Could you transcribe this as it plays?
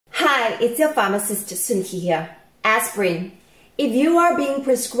Hi, it's your pharmacist Sunki here. Aspirin. If you are being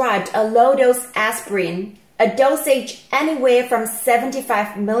prescribed a low-dose aspirin, a dosage anywhere from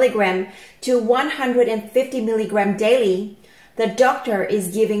 75 mg to 150 mg daily, the doctor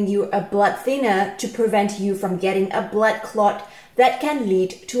is giving you a blood thinner to prevent you from getting a blood clot that can lead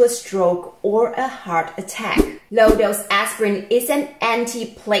to a stroke or a heart attack. Low-dose aspirin is an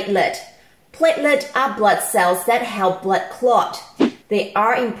antiplatelet. Platelets are blood cells that help blood clot. They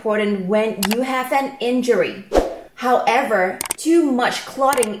are important when you have an injury. However, too much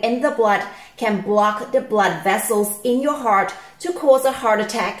clotting in the blood can block the blood vessels in your heart to cause a heart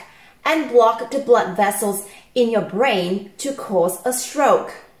attack and block the blood vessels in your brain to cause a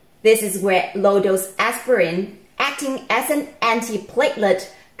stroke. This is where low-dose aspirin, acting as an antiplatelet,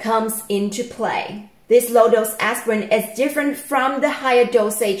 comes into play. This low-dose aspirin is different from the higher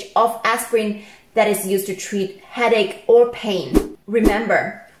dosage of aspirin that is used to treat headache or pain.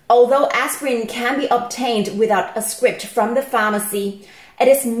 Remember, although aspirin can be obtained without a script from the pharmacy, it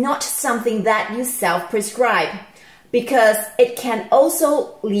is not something that you self-prescribe because it can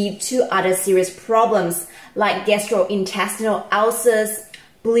also lead to other serious problems like gastrointestinal ulcers,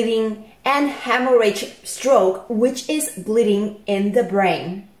 bleeding, and hemorrhage stroke, which is bleeding in the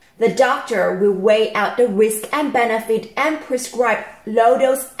brain. The doctor will weigh out the risk and benefit and prescribe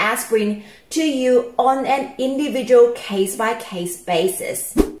low-dose aspirin to you on an individual case-by-case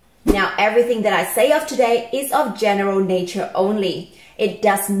basis. Now, everything that I say of today is of general nature only. It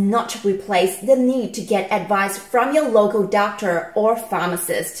does not replace the need to get advice from your local doctor or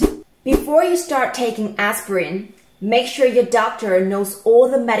pharmacist. Before you start taking aspirin, make sure your doctor knows all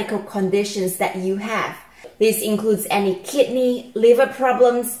the medical conditions that you have. This includes any kidney, liver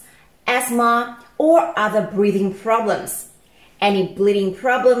problems, asthma, or other breathing problems, any bleeding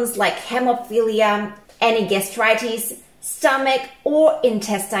problems like hemophilia, any gastritis, stomach or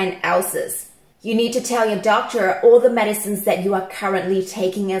intestine ulcers. You need to tell your doctor all the medicines that you are currently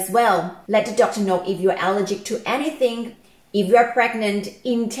taking as well. Let the doctor know if you are allergic to anything, if you are pregnant,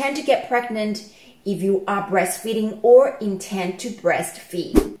 intend to get pregnant, if you are breastfeeding or intend to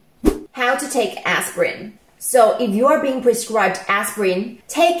breastfeed. How to take aspirin. So if you are being prescribed aspirin,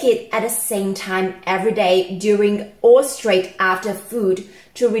 take it at the same time every day during or straight after food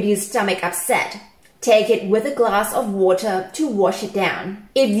to reduce stomach upset. Take it with a glass of water to wash it down.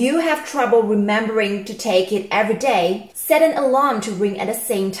 If you have trouble remembering to take it every day, set an alarm to ring at the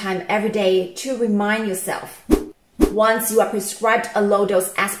same time every day to remind yourself. Once you are prescribed a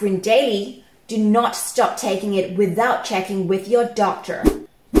low-dose aspirin daily, do not stop taking it without checking with your doctor.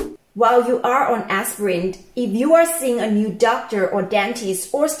 While you are on aspirin, if you are seeing a new doctor or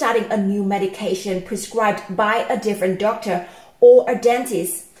dentist or starting a new medication prescribed by a different doctor or a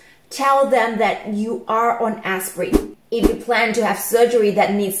dentist, tell them that you are on aspirin. If you plan to have surgery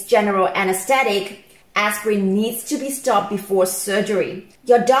that needs general anesthetic, aspirin needs to be stopped before surgery.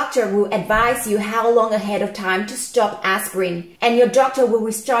 Your doctor will advise you how long ahead of time to stop aspirin, and your doctor will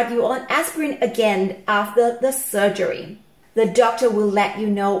restart you on aspirin again after the surgery. The doctor will let you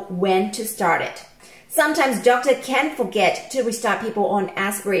know when to start it. Sometimes doctor can forget to restart people on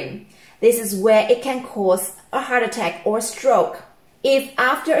aspirin. This is where it can cause a heart attack or stroke. If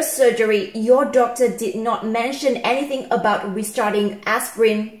after a surgery your doctor did not mention anything about restarting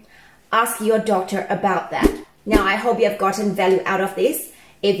aspirin, ask your doctor about that. Now, I hope you have gotten value out of this.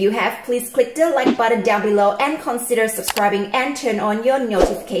 If you have, please click the like button down below and consider subscribing and turn on your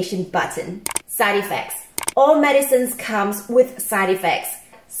notification button. Side effects. All medicines comes with side effects.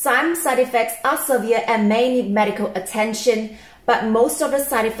 Some side effects are severe and may need medical attention, but most of the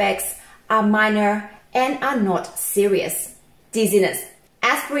side effects are minor and are not serious. Dizziness.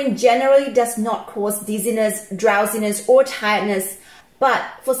 Aspirin generally does not cause dizziness, drowsiness, or tiredness, but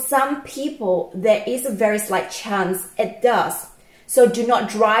for some people, there is a very slight chance it does. So do not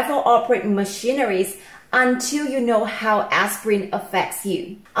drive or operate machineries until you know how aspirin affects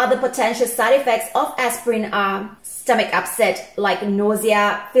you. Other potential side effects of aspirin are stomach upset like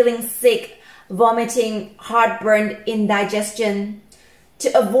nausea, feeling sick, vomiting, heartburn, indigestion.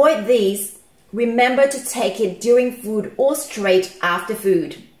 To avoid these, remember to take it during food or straight after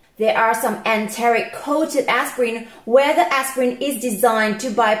food. There are some enteric-coated aspirin where the aspirin is designed to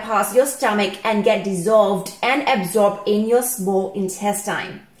bypass your stomach and get dissolved and absorbed in your small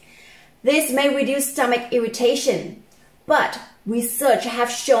intestine. This may reduce stomach irritation, but research have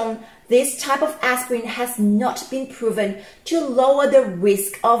shown this type of aspirin has not been proven to lower the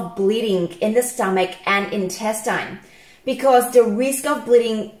risk of bleeding in the stomach and intestine because the risk of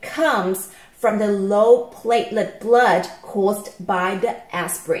bleeding comes from the low platelet blood caused by the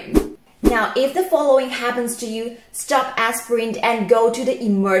aspirin. Now, if the following happens to you, stop aspirin and go to the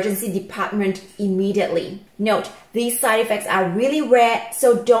emergency department immediately. Note, these side effects are really rare,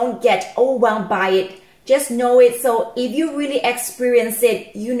 so don't get overwhelmed by it. Just know it, so if you really experience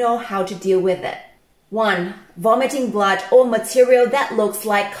it, you know how to deal with it. 1. Vomiting blood or material that looks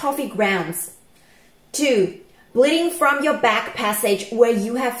like coffee grounds. 2. Bleeding from your back passage where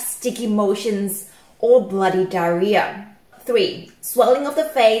you have sticky motions or bloody diarrhea. 3. Swelling of the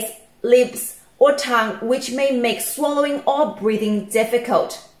face, lips, or tongue which may make swallowing or breathing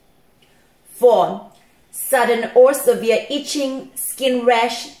difficult. 4. Sudden or severe itching, skin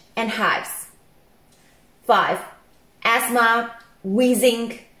rash, and hives. 5. Asthma,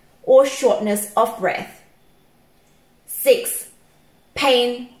 wheezing, or shortness of breath. 6.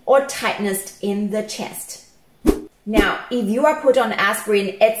 Pain or tightness in the chest. Now, if you are put on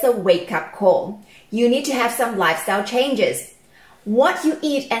aspirin, it's a wake-up call. You need to have some lifestyle changes. What you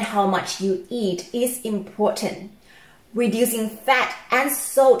eat and how much you eat is important. Reducing fat and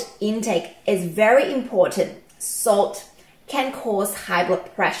salt intake is very important. Salt can cause high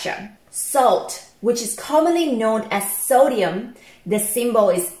blood pressure. Salt, which is commonly known as sodium, the symbol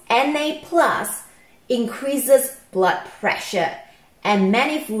is Na+, increases blood pressure, and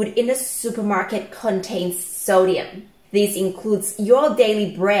many food in the supermarket contains sodium. This includes your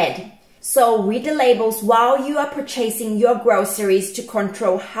daily bread. So read the labels while you are purchasing your groceries to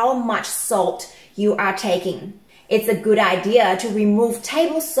control how much salt you are taking. It's a good idea to remove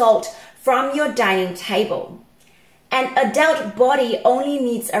table salt from your dining table. An adult body only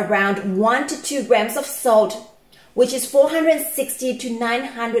needs around 1 to 2 grams of salt, which is 460 to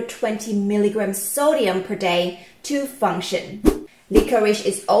 920 milligrams sodium per day to function. Licorice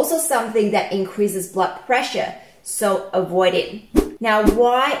is also something that increases blood pressure, so avoid it. Now,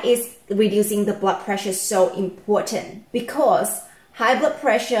 why is reducing the blood pressure so important? Because high blood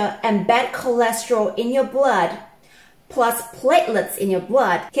pressure and bad cholesterol in your blood, plus platelets in your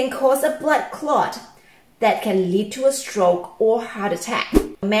blood, can cause a blood clot that can lead to a stroke or heart attack.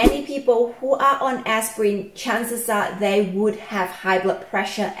 Many people who are on aspirin, chances are they would have high blood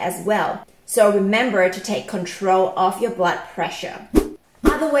pressure as well. So remember to take control of your blood pressure.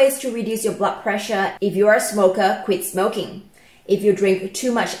 Other ways to reduce your blood pressure: if you are a smoker, quit smoking. If you drink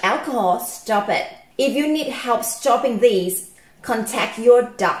too much alcohol, stop it. If you need help stopping these, contact your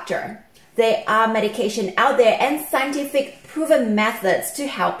doctor. There are medication out there and scientific proven methods to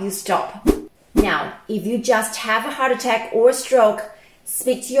help you stop. Now, if you just have a heart attack or stroke,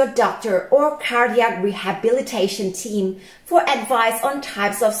 speak to your doctor or cardiac rehabilitation team for advice on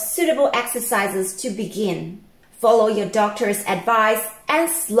types of suitable exercises to begin. Follow your doctor's advice and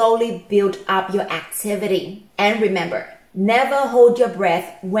slowly build up your activity. And remember, never hold your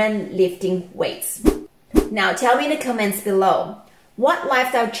breath when lifting weights. Now tell me in the comments below, what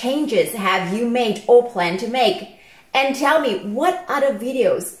lifestyle changes have you made or plan to make? And tell me, what other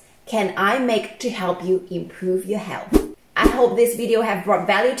videos can I make to help you improve your health? I hope this video have brought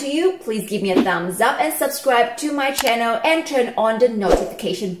value to you. Please give me a thumbs up and subscribe to my channel and turn on the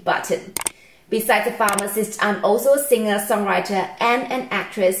notification button. Besides a pharmacist, I'm also a singer, songwriter, and an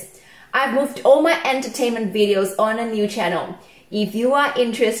actress. I've moved all my entertainment videos on a new channel. If you are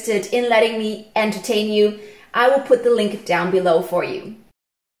interested in letting me entertain you, I will put the link down below for you.